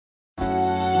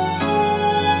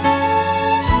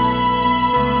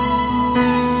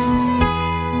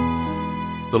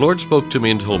The Lord spoke to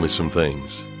me and told me some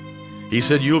things. He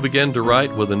said, you'll begin to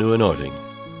write with a new anointing.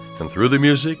 And through the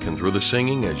music and through the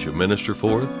singing as you minister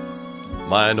forth,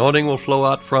 my anointing will flow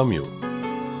out from you.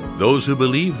 Those who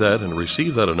believe that and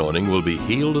receive that anointing will be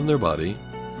healed in their body.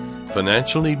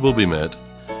 Financial need will be met.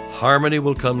 Harmony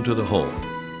will come to the home.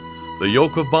 The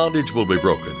yoke of bondage will be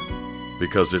broken,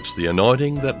 because it's the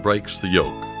anointing that breaks the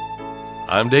yoke.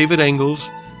 I'm David Engels,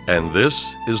 and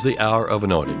this is the Hour of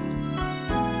Anointing.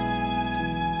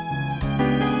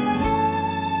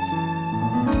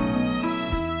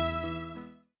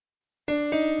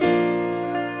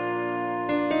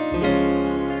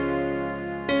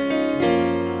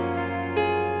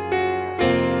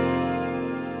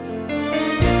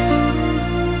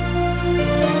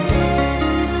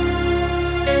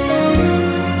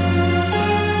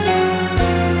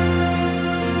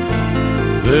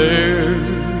 There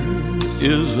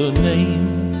is a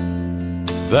name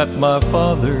that my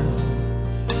Father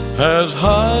has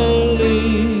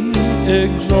highly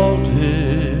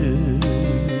exalted,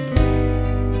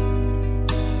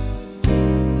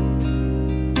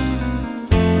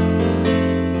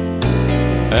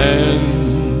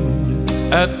 and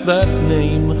at that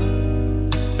name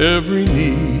every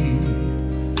knee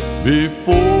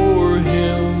before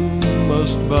Him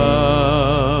must bow.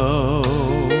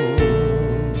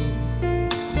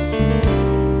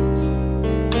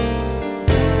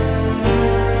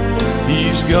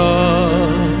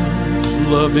 God's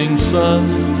loving Son,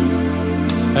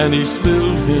 and He's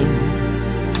filled Him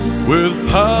with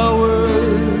power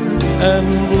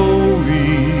and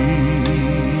glory.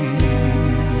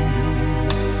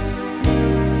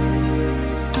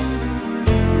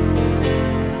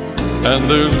 And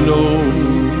there's no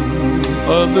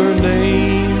other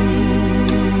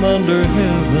name under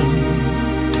heaven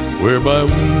whereby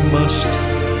we must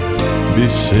be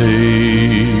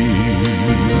saved.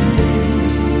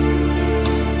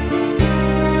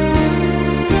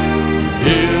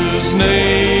 His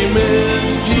name is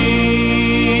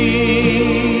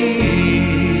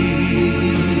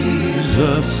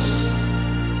Jesus.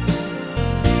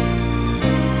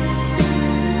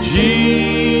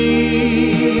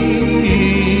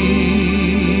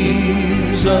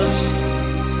 Jesus,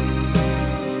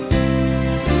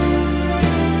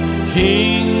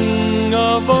 King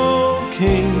of all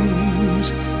kings,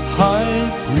 High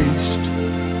Priest,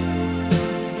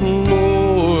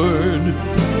 Lord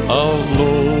of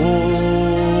lords.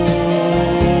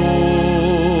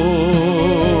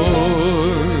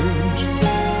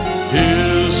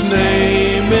 His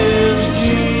name is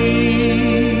Jesus.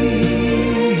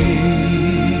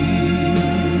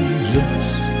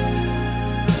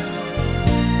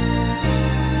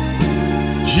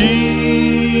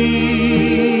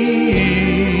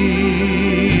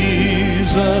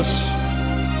 Jesus,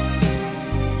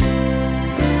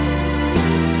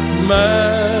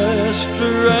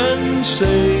 Master and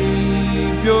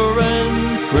Savior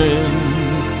and friend,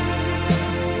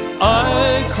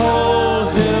 I call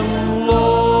Him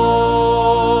Lord.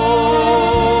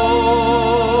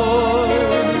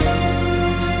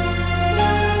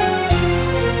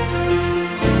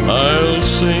 I'll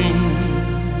sing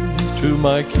to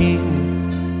my King,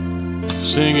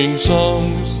 singing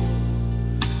songs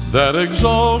that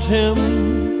exalt Him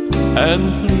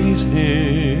and please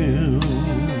Him.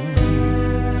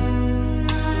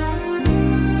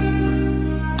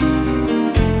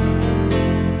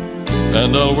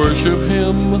 And I'll worship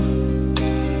Him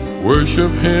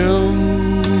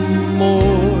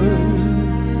more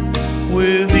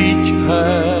with each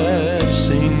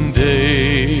passing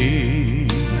day.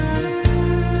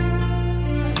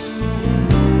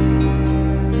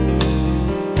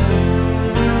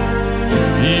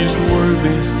 He's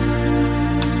worthy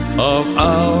of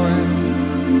our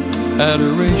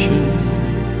adoration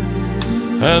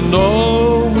and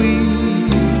all we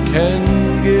can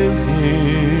give Him.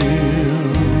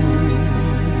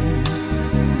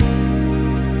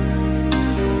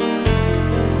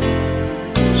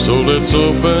 So let's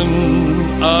open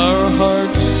our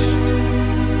hearts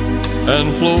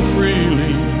and flow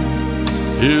freely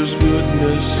His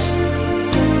goodness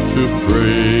to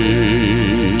praise.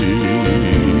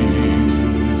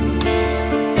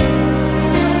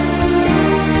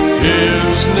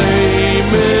 His name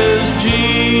is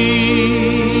Jesus.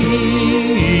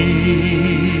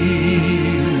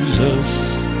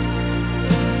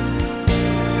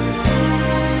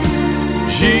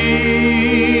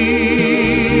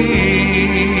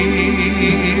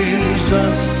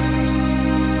 Jesus,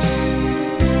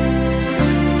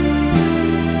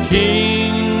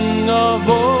 King of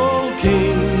all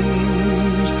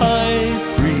kings, High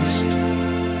Priest,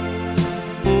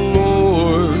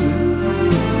 Lord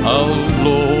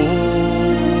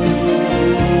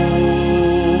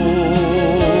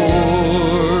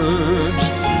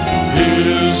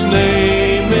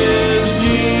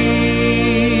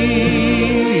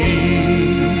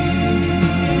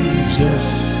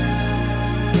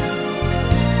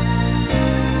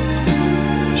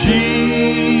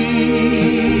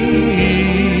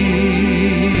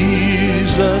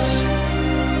Jesus,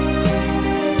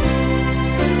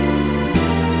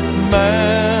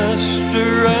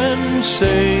 Master and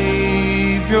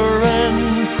Savior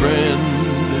and friend,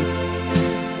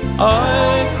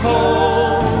 I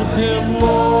call him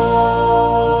Lord.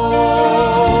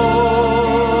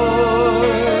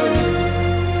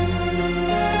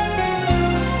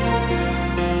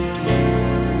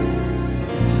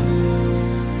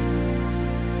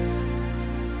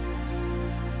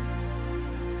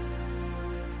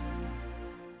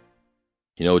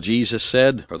 You know, Jesus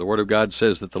said, or the Word of God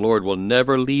says, that the Lord will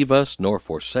never leave us nor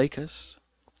forsake us.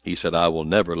 He said, I will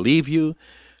never leave you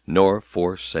nor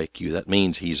forsake you. That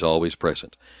means he's always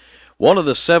present. One of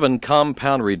the 7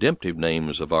 compound redemptive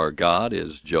names of our God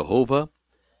is Jehovah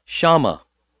Shammah,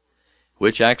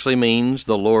 which actually means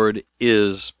the Lord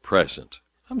is present.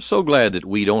 I'm so glad that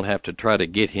we don't have to try to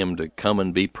get him to come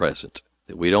and be present,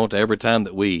 that we don't, every time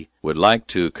that we would like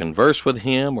to converse with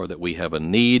him or that we have a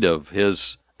need of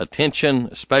his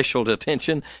attention, special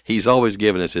attention, he's always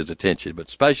given us his attention, but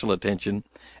special attention,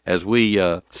 as we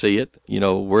see it, you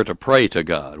know, we're to pray to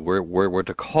God. We're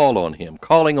to call on him,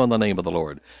 calling on the name of the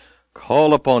Lord.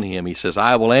 Call upon him. He says,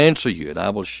 I will answer you, and I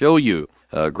will show you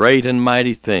great and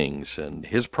mighty things. And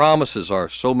his promises are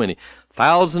so many,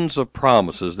 thousands of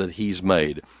promises that he's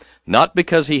made, not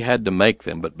because he had to make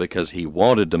them, but because he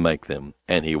wanted to make them.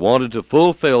 And he wanted to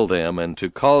fulfill them and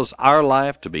to cause our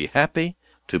life to be happy,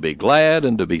 to be glad,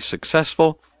 and to be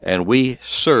successful, and we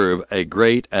serve a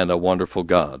great and a wonderful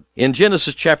God. In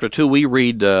Genesis chapter 2, we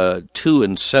read 2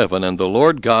 and 7, and the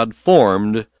Lord God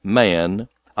formed man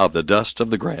of the dust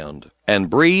of the ground, and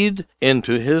breathed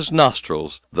into his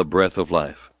nostrils the breath of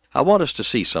life. I want us to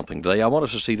see something today. I want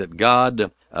us to see that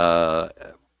God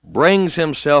brings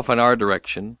himself in our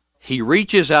direction. He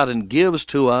reaches out and gives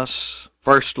to us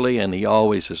firstly, and he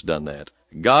always has done that.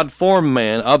 God formed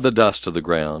man of the dust of the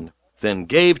ground, then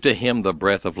gave to him the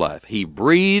breath of life. He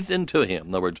breathed into him.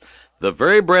 In other words, the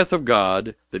very breath of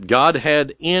God that God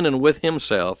had in and with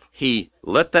himself, he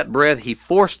let that breath, he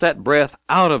forced that breath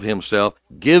out of himself,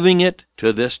 giving it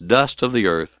to this dust of the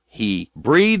earth. He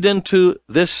breathed into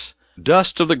this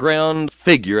dust of the ground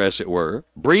figure, as it were,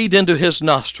 breathed into his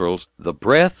nostrils the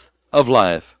breath of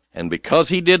life. And because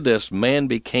he did this, man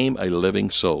became a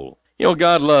living soul. You know,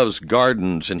 God loves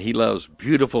gardens, and he loves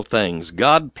beautiful things.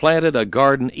 God planted a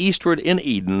garden eastward in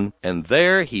Eden, and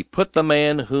there he put the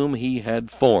man whom he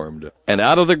had formed. And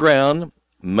out of the ground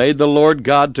made the Lord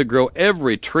God to grow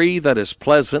every tree that is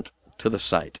pleasant to the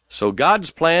sight. So God's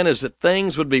plan is that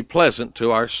things would be pleasant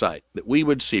to our sight, that we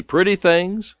would see pretty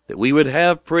things, that we would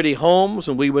have pretty homes,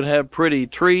 and we would have pretty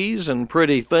trees and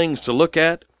pretty things to look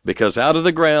at, because out of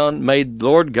the ground made the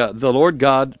Lord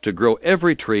God to grow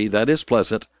every tree that is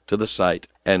pleasant to the sight,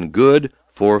 and good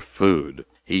for food.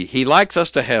 He likes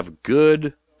us to have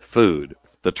good food.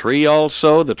 The tree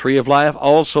also, the tree of life,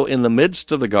 also in the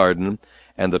midst of the garden,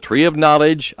 and the tree of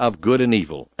knowledge of good and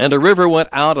evil. And a river went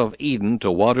out of Eden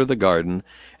to water the garden,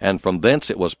 and from thence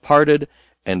it was parted,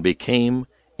 and became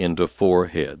into 4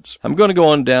 heads. I'm going to go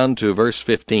on down to verse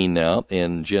 15 now,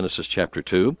 in Genesis chapter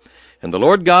 2. And the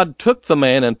Lord God took the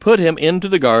man and put him into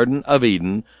the garden of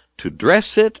Eden, to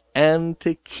dress it and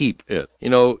to keep it. You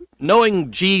know,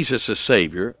 knowing Jesus as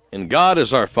Savior and God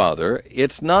as our Father,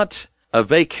 it's not a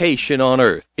vacation on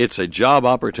earth. It's a job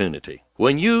opportunity.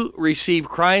 When you receive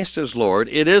Christ as Lord,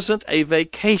 it isn't a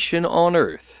vacation on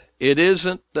earth. It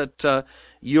isn't that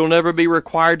you'll never be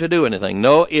required to do anything.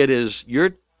 No, it is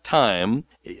your time.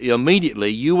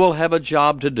 Immediately, you will have a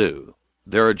job to do.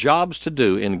 There are jobs to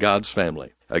do in God's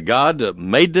family. God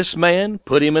made this man,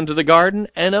 put him into the garden,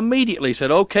 and immediately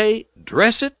said, okay,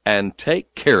 dress it and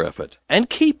take care of it. And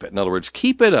keep it. In other words,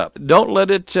 keep it up. Don't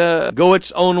let it go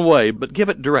its own way, but give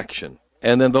it direction.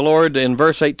 And then the Lord, in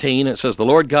verse 18, it says, the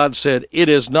Lord God said, it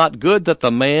is not good that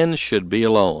the man should be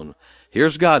alone.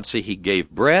 Here's God. See, he gave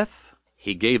breath.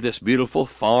 He gave this beautiful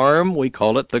farm. We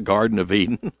call it the Garden of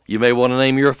Eden. You may want to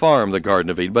name your farm the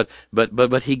Garden of Eden.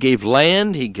 But he gave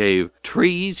land, he gave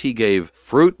trees, he gave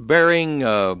fruit-bearing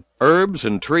herbs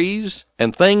and trees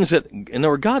and things that,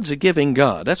 and God's a giving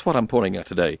God. That's what I'm pointing out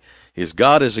today, is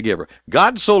God is a giver.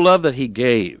 God so loved that he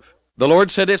gave. The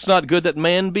Lord said, it's not good that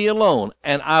man be alone,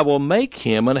 and I will make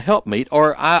him an helpmeet,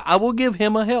 or I will give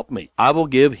him a helpmeet. I will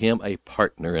give him a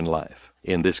partner in life.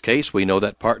 In this case, we know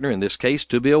that partner, in this case,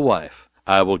 to be a wife.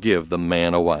 I will give the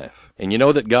man a wife. And you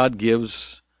know that God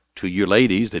gives to you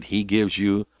ladies, that he gives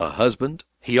you a husband.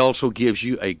 He also gives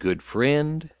you a good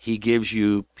friend. He gives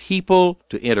you people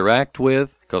to interact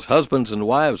with, because husbands and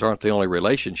wives aren't the only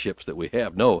relationships that we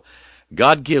have. No,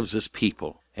 God gives us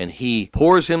people, and he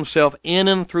pours himself in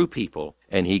and through people.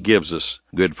 and He gives us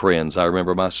good friends. I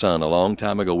remember my son, a long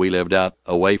time ago, we lived out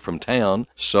away from town,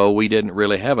 so we didn't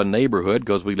really have a neighborhood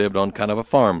because we lived on kind of a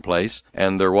farm place,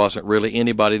 and there wasn't really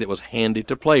anybody that was handy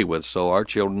to play with, so our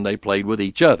children, they played with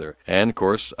each other. And, of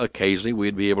course, occasionally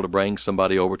we'd be able to bring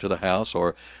somebody over to the house,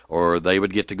 or they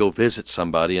would get to go visit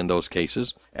somebody in those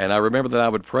cases. And I remember that I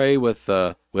would pray with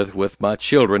my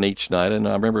children each night, and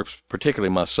I remember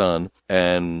particularly my son,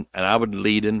 and I would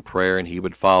lead in prayer, and he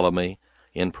would follow me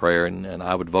in prayer, and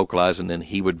I would vocalize, and then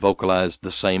he would vocalize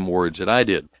the same words that I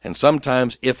did. And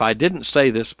sometimes, if I didn't say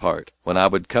this part, when I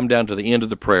would come down to the end of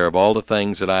the prayer of all the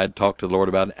things that I had talked to the Lord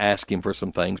about and asked Him for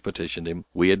some things, petitioned Him,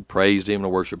 we had praised Him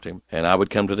and worshiped Him, and I would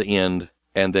come to the end,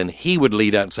 and then He would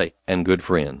lead out and say, and good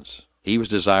friends. He was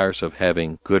desirous of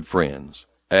having good friends.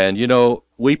 And, you know,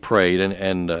 we prayed,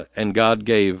 and God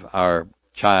gave our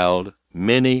child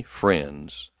many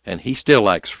friends. And he still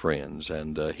likes friends,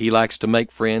 and he likes to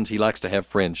make friends. He likes to have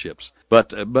friendships.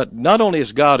 But not only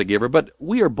is God a giver, but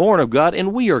we are born of God,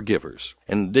 and we are givers.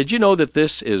 And did you know that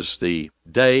this is the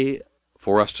day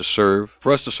for us to serve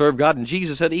God? And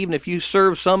Jesus said, even if you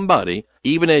serve somebody,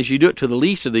 even as you do it to the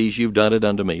least of these, you've done it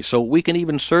unto me. So we can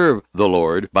even serve the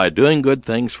Lord by doing good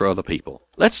things for other people.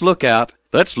 Let's look out.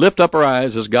 Let's lift up our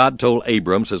eyes, as God told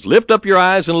Abram, says, lift up your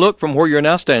eyes and look from where you're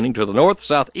now standing to the north,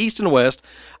 south, east, and west.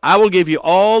 I will give you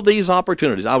all these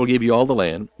opportunities. I will give you all the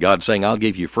land. God's saying, I'll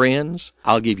give you friends.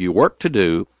 I'll give you work to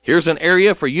do. Here's an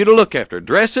area for you to look after.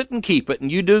 Dress it and keep it, and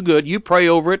you do good. You pray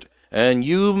over it, and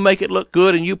you make it look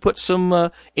good, and you put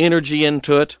some energy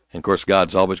into it. And, of course,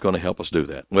 God's always going to help us do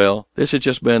that. Well, this has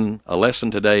just been a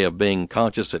lesson today of being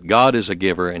conscious that God is a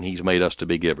giver, and He's made us to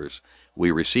be givers. We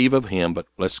receive of Him, but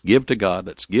let's give to God.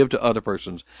 Let's give to other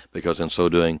persons, because in so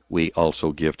doing, we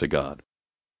also give to God.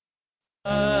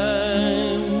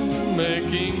 I'm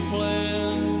making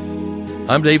plans.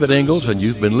 I'm David Ingalls, and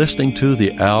you've been listening to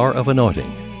The Hour of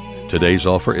Anointing. Today's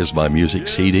offer is my music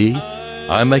CD,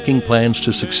 I'm Making Plans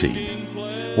to Succeed.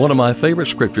 One of my favorite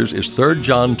scriptures is 3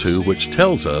 John 2, which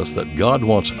tells us that God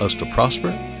wants us to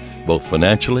prosper, both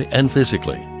financially and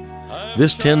physically.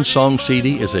 This 10-song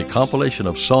CD is a compilation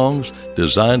of songs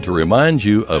designed to remind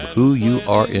you of who you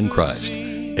are in Christ,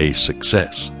 a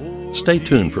success. Stay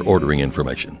tuned for ordering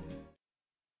information.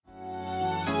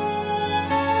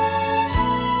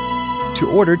 To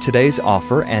order today's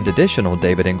offer and additional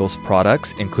David Ingalls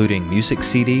products, including music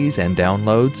CDs and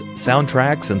downloads,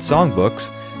 soundtracks, and songbooks,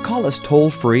 call us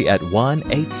toll-free at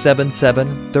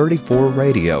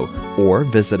 1-877-34-RADIO or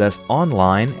visit us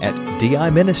online at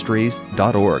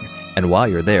diministries.org. And while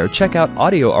you're there, check out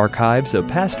audio archives of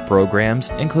past programs,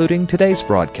 including today's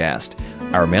broadcast.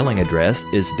 Our mailing address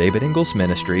is David Ingalls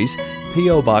Ministries,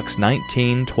 P.O. Box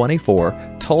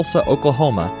 1924, Tulsa,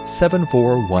 Oklahoma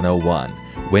 74101.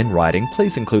 When writing,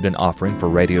 please include an offering for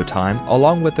radio time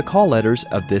along with the call letters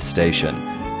of this station.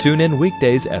 Tune in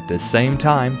weekdays at this same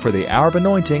time for the Hour of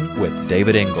Anointing with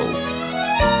David Ingalls.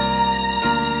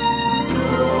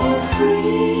 Go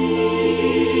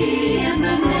free in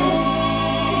the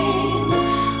name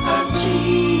of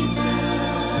Jesus.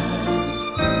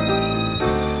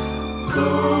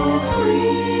 Go free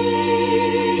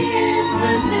in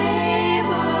the name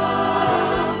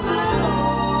of the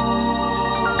Lord.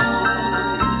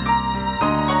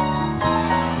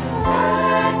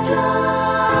 Act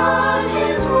on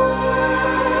His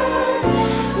word.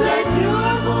 Let your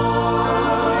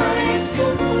voice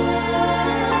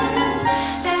confirm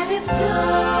that it's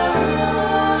done.